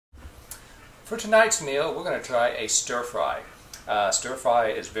For tonight's meal, we're going to try a stir fry. Stir fry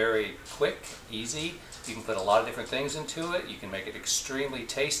is very quick, easy. You can put a lot of different things into it. You can make it extremely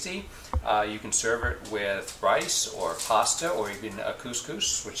tasty. You can serve it with rice or pasta or even a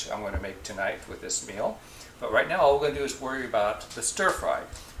couscous, which I'm going to make tonight with this meal. But right now, all we're going to do is worry about the stir fry.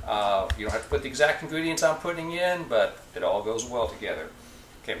 You don't have to put the exact ingredients I'm putting in, but it all goes well together.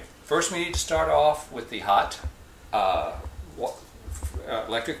 Okay, first we need to start off with the hot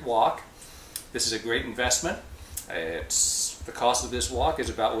electric wok. This is a great investment. The cost of this wok is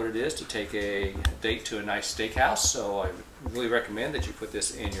about what it is to take a date to a nice steakhouse, so I really recommend that you put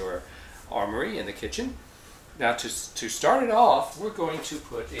this in your armory in the kitchen. Now to start it off, we're going to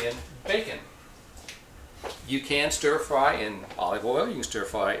put in bacon. You can stir fry in olive oil, you can stir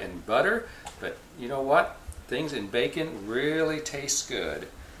fry in butter, but you know what? Things in bacon really taste good.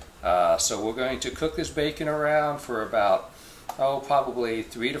 So we're going to cook this bacon around for about probably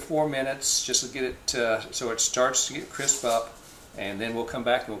 3 to 4 minutes, just to get it so it starts to get crisp up, and then we'll come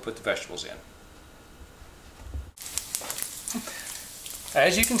back and we'll put the vegetables in.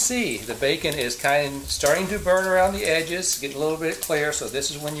 As you can see, the bacon is kind of starting to burn around the edges, getting a little bit clear, so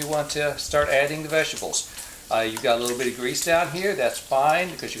this is when you want to start adding the vegetables. You've got a little bit of grease down here, that's fine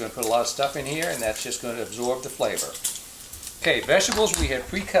because you're going to put a lot of stuff in here and that's just going to absorb the flavor. Okay, vegetables we have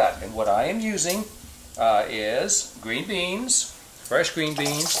pre-cut, and what I am using is green beans, fresh green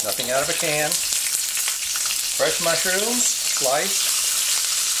beans, nothing out of a can, fresh mushrooms, sliced,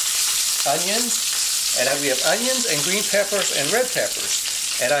 onions, and we have onions and green peppers and red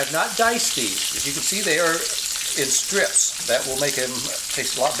peppers. And I've not diced these. As you can see, they are in strips. That will make them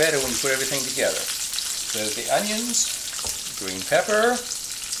taste a lot better when you put everything together. So the onions, green pepper,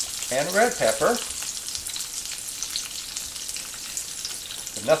 and red pepper.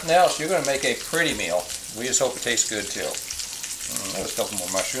 If nothing else, you're going to make a pretty meal. We just hope it tastes good too. There's a couple more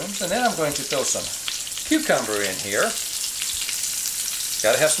mushrooms, and then I'm going to throw some cucumber in here.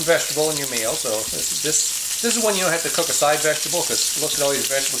 Got to have some vegetable in your meal, so this is when you don't have to cook a side vegetable, because look at all these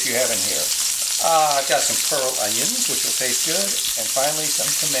vegetables you have in here. I've got some pearl onions, which will taste good, and finally some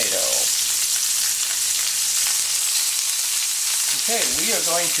tomato. Okay, we are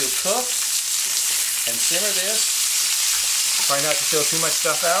going to cook and simmer this. Try not to throw too much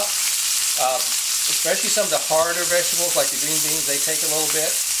stuff out. Especially some of the harder vegetables like the green beans, they take a little bit.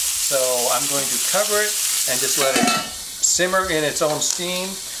 So I'm going to cover it and just let it simmer in its own steam.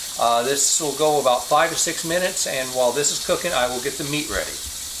 This will go about 5 to 6 minutes, and while this is cooking, I will get the meat ready.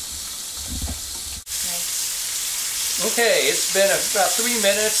 Okay, it's been about 3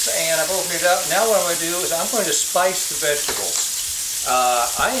 minutes and I've opened it up. Now what I'm going to do is I'm going to spice the vegetables.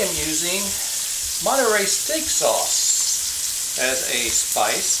 I am using Monterey steak sauce as a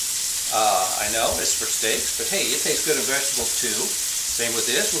spice. I know it's for steaks, but hey, it tastes good in vegetables too. Same with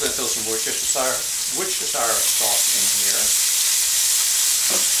this. We're going to throw some Worcestershire sauce in here.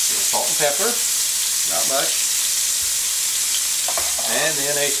 A little salt and pepper, not much. And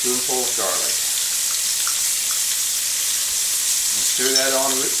then a spoonful of garlic. And stir that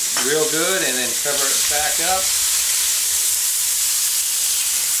on real good and then cover it back up.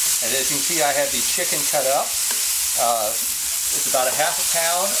 And as you can see, I have the chicken cut up. It's about a half a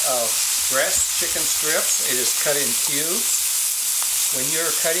pound of breast chicken strips. It is cut in cubes. When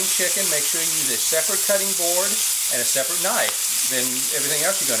you're cutting chicken, make sure you use a separate cutting board and a separate knife. Then everything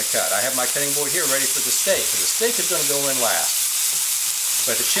else you're going to cut. I have my cutting board here ready for the steak, because the steak is going to go in last.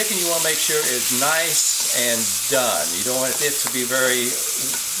 But the chicken you want to make sure is nice and done. You don't want it to be very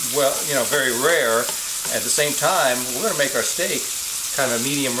rare. At the same time, we're going to make our steak kind of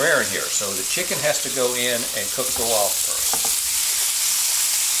medium rare in here. So the chicken has to go in and cook for a while first.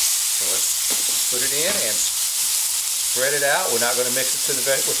 So let's put it in and spread it out. We're not going to mix it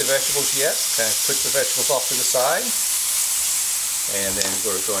with the vegetables yet. Kind of put the vegetables off to the side. And then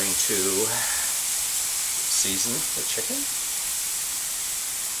we're going to season the chicken.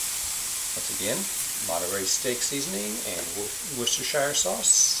 Once again, Monterey steak seasoning and Worcestershire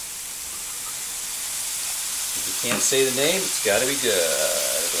sauce. If you can't say the name, it's got to be good.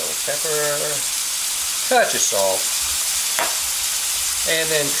 A little pepper, touch of salt, and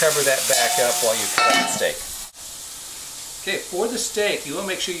then cover that back up while you cut the steak. Okay, for the steak, you want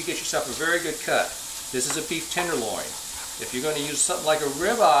to make sure you get yourself a very good cut. This is a beef tenderloin. If you're going to use something like a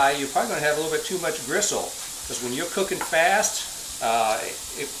ribeye, you're probably going to have a little bit too much gristle, because when you're cooking fast,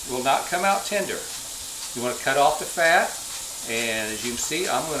 it will not come out tender. You want to cut off the fat, and as you can see,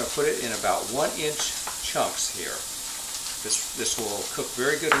 I'm going to put it in about 1-inch chunks here. This will cook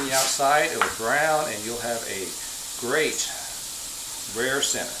very good on the outside. It will brown, and you'll have a great rare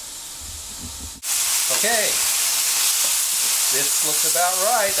center. Okay, This looks about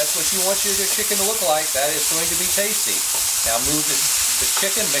right. That's what you want your chicken to look like. That is going to be tasty. Now move the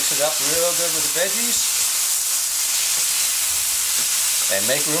chicken, mix it up real good with the veggies, and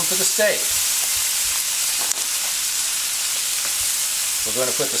make room for the steak. We're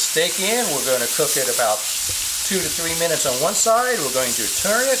going to put the steak in. We're going to cook it about 2 to 3 minutes on one side. We're going to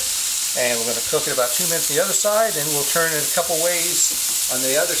turn it, and we're going to cook it about 2 minutes on the other side. Then we'll turn it a couple ways on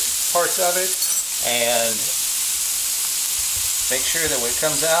the other parts of it, and make sure that when it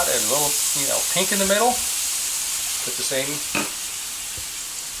comes out a little, pink in the middle. Put the same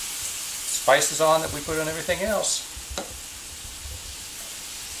spices on that we put on everything else.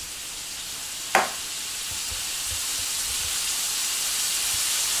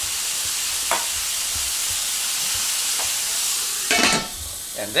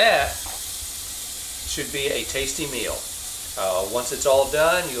 And that should be a tasty meal. Once it's all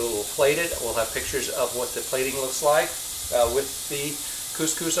done, you'll plate it. We'll have pictures of what the plating looks like with the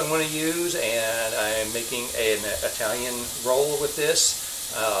couscous I'm going to use, and I'm making an Italian roll with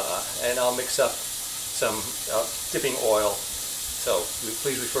this, and I'll mix up some dipping oil. So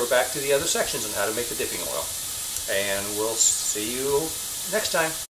please refer back to the other sections on how to make the dipping oil. And we'll see you next time.